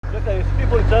Čekaj, jesi ti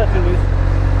policajac ili nisi?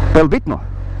 Pa je li bitno?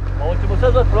 A hoćemo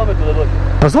sad zvati prometu da dođe?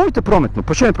 Pa zovite prometnu,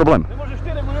 pa što je problem? Ne možeš ti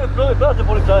regulirati promet, pravi se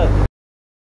policajac.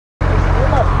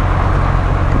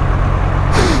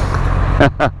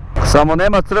 Samo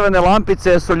nema crvene lampice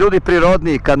jer su ljudi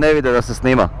prirodniji kad ne vide da se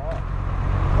snima.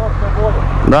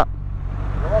 Da.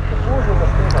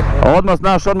 Odmah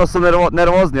znaš, odmah su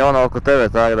nervozni ono oko tebe,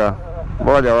 tako da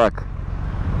bolje ovak.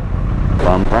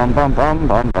 Pam pam pam pam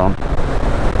pam pam.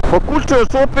 Pa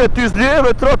kućeš opet iz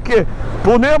lijeve trake,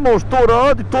 pa ne možeš to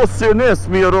raditi, to se ne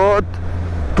smije raditi.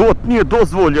 To nije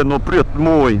dozvoljeno, prijatelj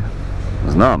moj.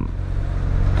 Znam.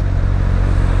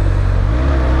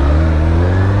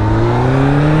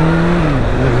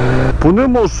 Pa ne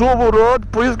možeš ovo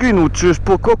raditi, pa izginut ćeš,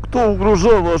 pa kako to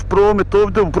ugrožavaš promet,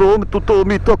 ovdje u prometu to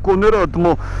mi tako ne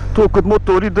radimo. To kad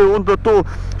motor ide, onda to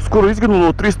skoro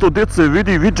izginulo 300 djece,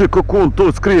 vidi kako on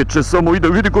to skreće, samo ide,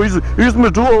 vidi ga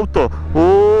između auta.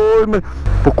 Ojme,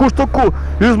 pa koš tako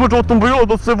između automobila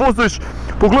da se voziš,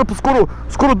 pa gledaj, pa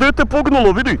skoro dete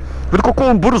poginulo, vidi kako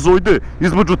on brzo ide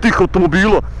između tih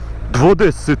automobila.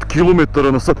 20 km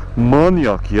na sat,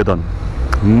 manijak jedan,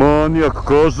 manijak,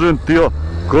 kažem ti ja.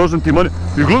 Kažem ti manijak,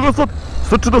 i gledaj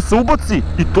sad će da se ubaci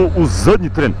i to u zadnji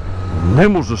tren, ne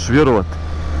možeš vjerovati.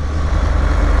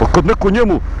 A kad neko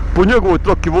njemu po njegovoj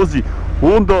traki vozi,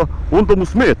 onda mu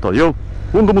smeta, jel?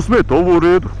 Onda mu smeta, ovo u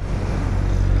redu.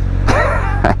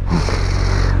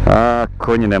 A,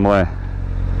 konjine moje.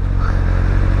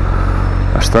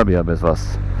 A šta bi ja bez vas?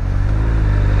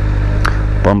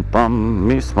 Pam pam,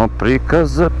 mi smo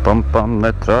prikaze, pam pam,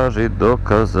 ne traži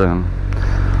dokaze.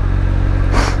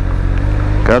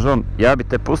 Kažu vam, ja bi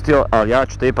te pustio, ali ja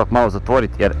ću te ipak malo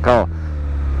zatvoriti, jer kao,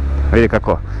 vidi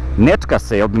kako, nečka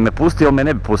se, jel bi me pustio, ili me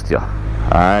ne bi pustio.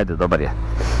 Ajde, dobar je.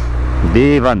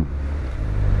 Divan.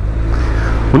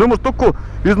 Ne možeš tako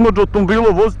između automobila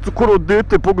voziti, skoro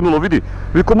dete poginulo, vidi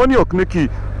ko manijak neki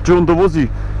će onda vozi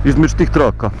između tih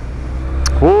traka.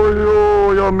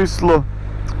 Ojoj, ja mislila,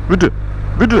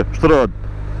 vidi šta radi.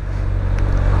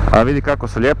 A vidi kako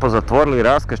su lijepo zatvorili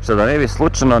raskršće da ne bi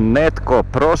slučajno netko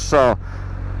prošao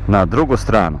na drugu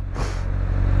stranu.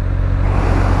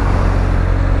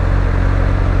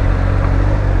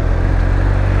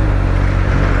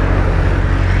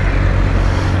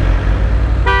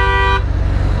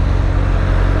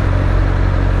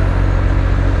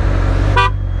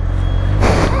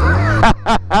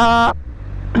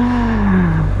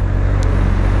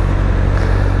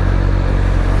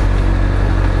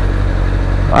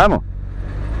 Ajmo.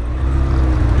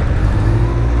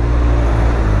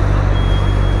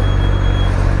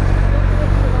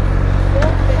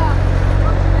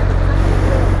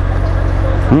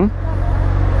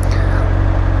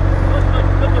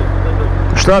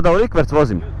 Šta, da u rikverc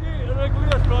vozim?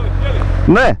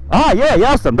 Ne,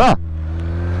 ja sam, da.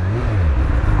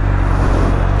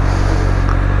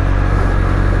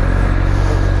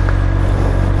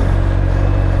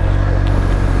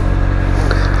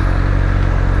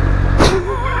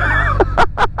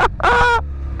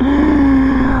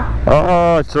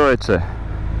 O, čovječe.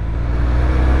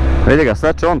 Vidi ga,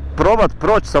 sad će on probat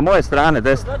proći sa moje strane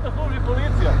desne. Zato služi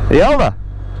policija. Jel da?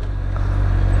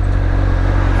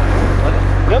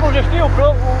 Ne možeš ti u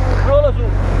prolazu,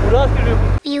 u raskrižju.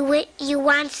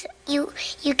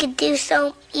 You could do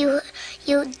so, you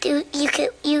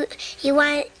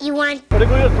want...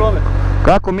 Regulirati promet.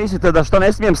 Kako mislite da što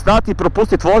ne smijem stati i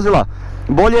propustiti vozila?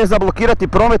 Bolje je zablokirati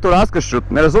promet u raskršću,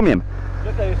 ne razumijem.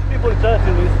 Čekaj, jesi ti policajac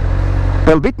ili nisi?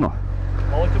 Pa je li bitno?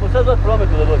 A hoćemo sad zvati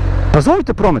prometu da dođe? Pa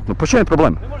zovite prometnu, pa što je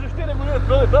problem? Ne možeš ti regulirati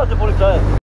promet, pravi se policajac.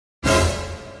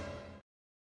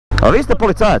 A vi ste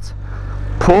policajac?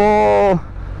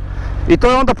 I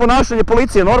to je onda ponašanje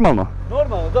policije, normalno?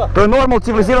 Normalno, da. To je normalno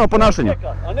civilizirano ponašanje.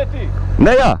 A ne ti.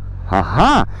 Ne ja.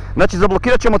 Aha, znači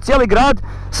zablokirat ćemo cijeli grad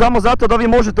samo zato da vi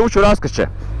možete ući u raskršće.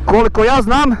 Koliko ja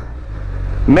znam,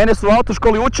 mene su u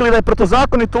autoškoli učili da je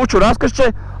protuzakonito ući u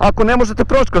raskršće ako ne možete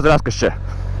proći kroz raskršće.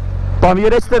 Pa mi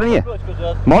recite da nije.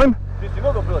 Molim? Ti si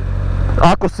mogao proći.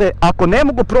 Ako ne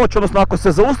mogu proći, odnosno ako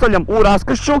se zaustavljam u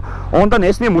raskršću, onda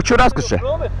ne smijem ući u raskršće.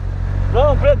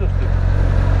 Pravom prednosti.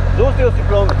 Zaustavio si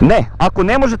promet. Ne, ako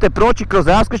ne možete proći kroz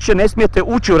raskršće, ne smijete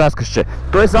ući u raskršće.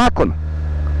 To je zakon.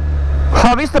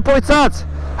 A vi ste policajac?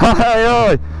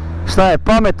 Joj, šta je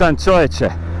pametan čovječe.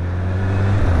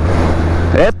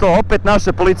 Eto, opet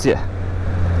naše policije.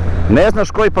 Ne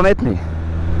znaš koji pametniji.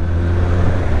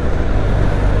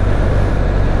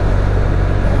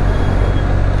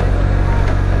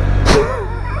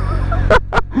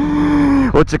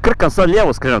 Hoće Krkan sad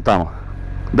lijevo skrenuti tamo.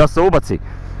 Da se ubaci.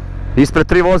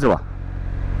 Ispred 3 vozila.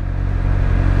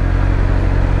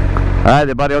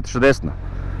 Ajde, bar je otišao desno.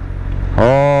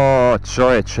 O,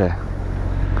 čovječe.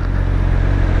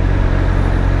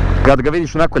 Kad ga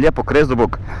vidiš onako lijepo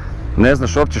krezubog, ne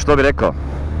znaš uopće što bi rekao.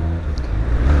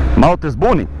 Malo te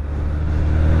zbuni.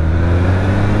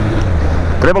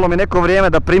 Trebalo mi neko vrijeme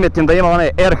da primijetim da ima onaj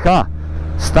RH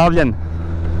stavljen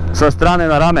sa strane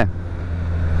na rame.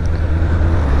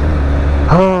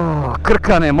 O,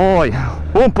 krkane moj.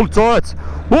 On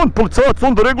policajac,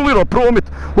 on da regulira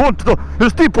promet. On će da,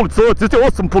 jesi ti policajac, jesi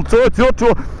ja sam policajac, ja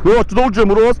ću da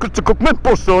uđem u raskršće kako men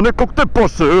poše, a ne kako te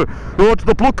poše. Ja ću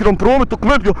da blokiram promet, ako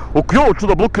ja ću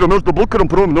da blokiram, još da blokiram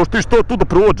promet, još ti što tu da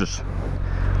prođeš.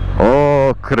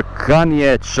 O,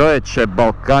 krkanije, čovječe,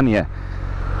 Balkanije.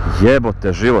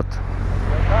 Jebote život.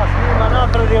 Da, snima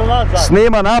napred ili nazad?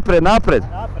 Snima napred. Napred,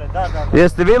 da.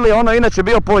 Jeste vidjeli, ono inače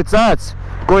bio policajac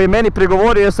koji meni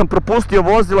prigovorio jer sam propustio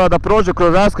vozila da prođe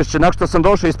kroz raskršće nakon što sam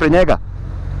došao ispred njega.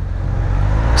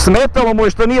 Smetalo mu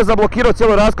je što nije zablokirao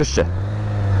cijelo raskršće.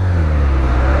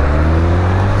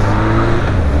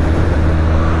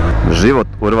 Život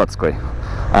u Hrvatskoj.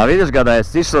 A vidiš ga da je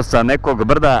sišao sa nekog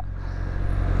brda,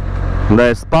 da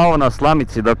je spao na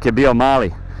slamici dok je bio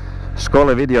mali.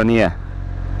 Škole vidio nije.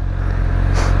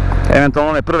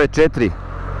 Eventualno one prve 4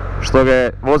 što ga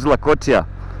je vozila kočija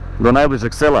do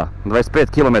najbližeg sela,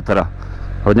 25 km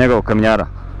od njegovog kamenjara.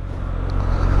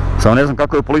 Samo ne znam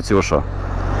kako je u policiju ušao.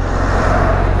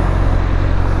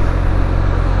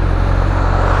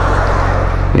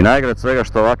 I najgore svega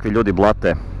što ovakvi ljudi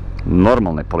blate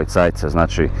normalne policajce.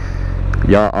 Znači,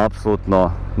 ja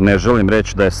apsolutno ne želim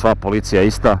reći da je sva policija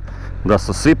ista, da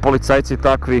su svi policajci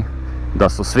takvi, da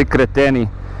su svi kreteni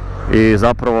i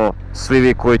zapravo svi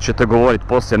vi koji ćete govoriti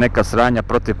poslije neka sranja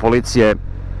protiv policije,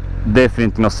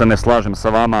 definitivno se ne slažem sa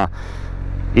vama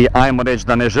i ajmo reći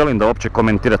da ne želim da uopće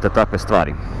komentirate takve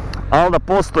stvari. Ali da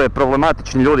postoje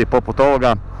problematični ljudi poput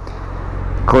ovoga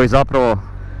koji zapravo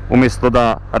umjesto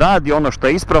da radi ono što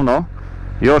je ispravno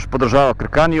još podržava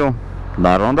krkaniju,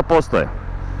 naravno da postoje.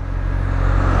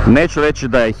 Neću reći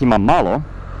da ih ima malo,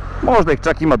 možda ih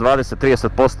čak ima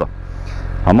 20-30%,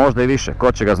 a možda i više,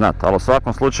 ko će ga znati, ali u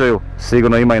svakom slučaju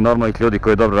sigurno ima i normalnih ljudi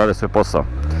koji dobro rade svoj posao.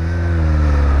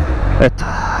 Eto,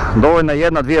 dovoljno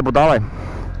je 1-2 budale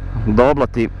da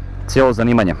oblati cijelo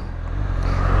zanimanje.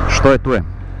 Što je tu je?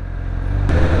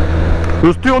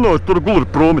 Jesi ti ono što regulira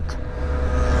promet?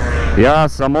 Ja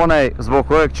sam onaj zbog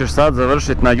kojeg ćeš sad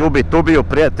završiti na Jubi-Tubiju,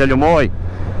 prijatelju moj,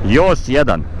 još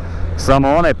jedan.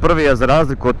 Samo onaj prvi je za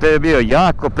razliku od tebe bio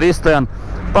jako pristojan,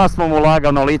 pa smo mu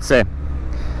lagano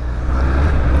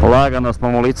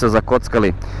smo mu lice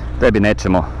zakockali, tebi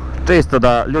nećemo. Čisto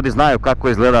da ljudi znaju kako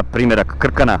izgleda primjerak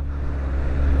krkana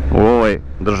u ovoj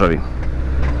državi.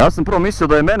 Ja sam prvo mislio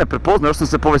da je mene prepoznao, još sam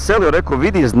se poveselio, rekao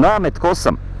vidi zna me tko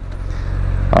sam.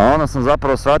 A onda sam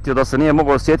zapravo shvatio da se nije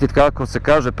mogao osjetiti kako se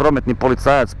kaže prometni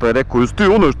policajac, pa je rekao jesi ti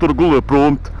onaj što regulira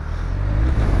promet?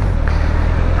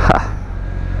 Ha.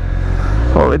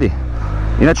 Ovo vidi.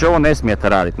 Inače ovo ne smijete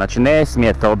raditi, znači ne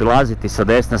smijete obilaziti sa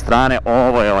desne strane,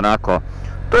 ovo je onako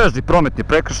teži prometni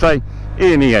prekršaj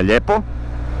i nije lijepo.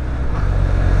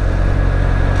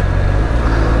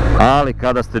 Ali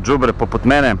kada ste đubre poput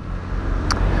mene,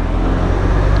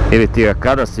 ili ti ga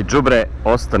kada si đubre,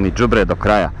 ostani đubre do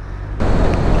kraja.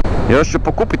 Još ću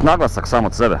pokupiti naglasak sam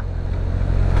od sebe.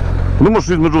 Nemaš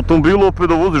između automobila opet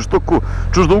da voziš tako,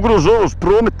 ćeš da ugrožavaš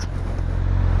promet.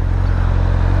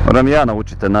 Moram ja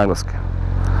naučiti naglaske.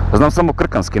 Znam samo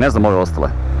krkanski, ne znam ove ostale.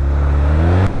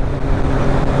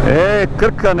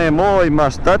 Krkane moj, ma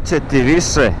šta će ti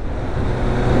više?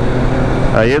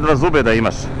 A jedva zube da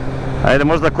imaš. Ajde,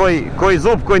 možda koji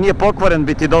zub koji nije pokvaren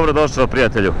bi ti dobro došao,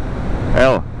 prijatelju.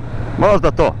 Evo,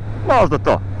 možda to.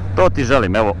 To ti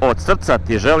želim, evo, od srca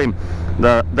ti želim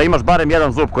da imaš barem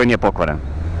jedan zub koji nije pokvaren.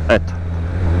 Eto.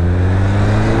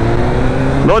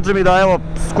 Dođe mi da, evo,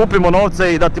 skupimo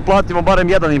novce i da ti platimo barem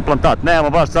jedan implantat. Nemamo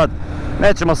baš sad,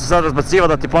 nećemo se sad razbacivati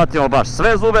da ti platimo baš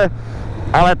sve zube,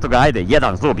 ali eto ga, ajde,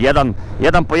 jedan zub,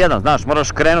 jedan po jedan, znaš,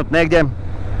 moraš krenut negdje.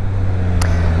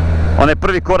 Onaj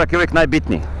prvi korak je uvijek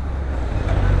najbitniji.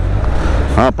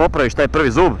 Popraviš taj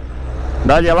prvi zub,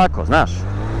 dalje je lako, znaš.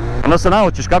 Onda se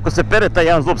naučiš kako se pere taj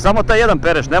jedan zub, samo taj jedan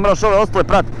pereš, ne moraš ove ostale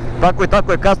prati, tako i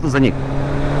tako je kasno za njih.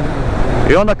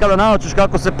 I onda kada naučiš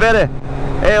kako se pere,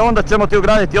 onda ćemo ti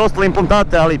ugraditi ostale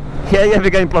implantate, ali jebi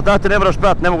ga, implantate ne moraš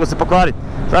prati, ne mogu se pokvariti.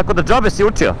 Tako da džabe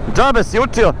si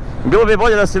učio, bilo bi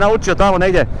bolje da si naučio tamo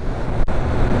negdje,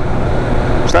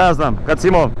 šta ja znam, kad si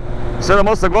imao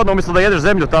 7-8 godina umjesto da jedeš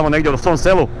zemlju tamo negdje u svom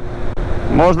selu,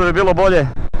 možda bi bilo bolje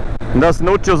da si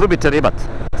naučio zubiće ribat,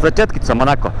 sa četkicom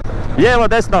onako, lijevo,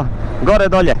 desno, gore,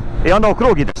 dolje, i onda u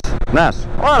krug ideš, znaš,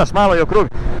 moraš malo i u krug,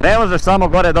 ne možeš samo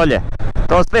gore, dolje,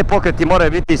 to sve pokreti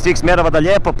moraju biti iz svih smjerova da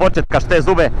lijepo početkaš te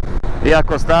zube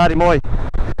iako stari moj,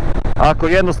 ako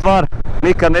jednu stvar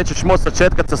nikad nećeš moći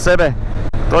sačetkat sa sebe,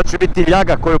 to će biti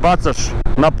ljaga koju bacaš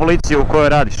na policiju u kojoj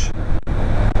radiš.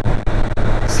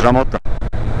 Sramota.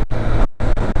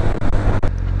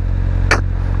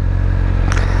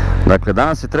 Dakle,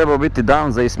 danas je trebao biti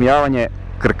dan za ismijavanje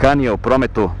krkanije u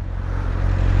prometu,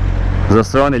 za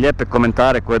sve one lijepe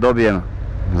komentare koje dobijem,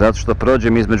 zato što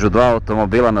prođem između dva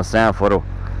automobila na semaforu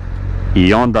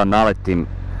i onda naletim.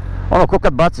 Ono, ko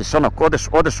kad baciš, ono,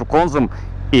 odeš u Konzum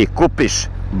i kupiš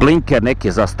blinker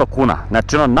neki za 100 kuna.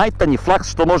 Znači, ono, najtanji flaks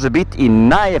što može biti i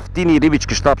najjeftiniji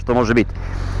ribički štap što može biti.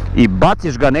 I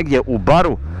baciš ga negdje u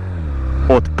baru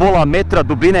od pola metra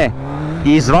dubine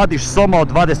i izvadiš soma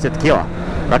od 20 kila.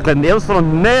 Dakle, jednostavno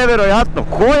nevjerojatno.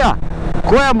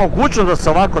 Koja mogućnost da se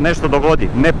ovako nešto dogodi?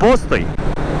 Ne postoji.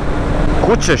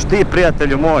 Kućeš ti,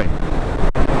 prijatelju moj.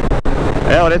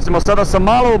 Evo, recimo, sada sam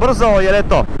malo ubrzao jer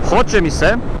eto, hoće mi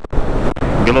se.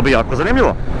 Bilo bi jako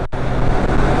zanimljivo.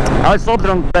 Ali s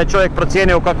obzirom da je čovjek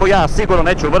procijenio kako ja sigurno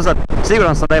neću ubrzati,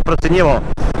 siguran sam da je procjenjivao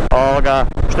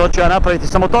što ću ja napraviti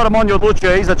sa motorom, on je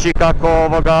odlučio izaći kako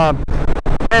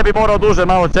ne bi morao duže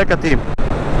malo čekati.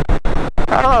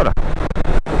 A dobro,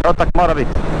 to tak mora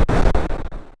biti.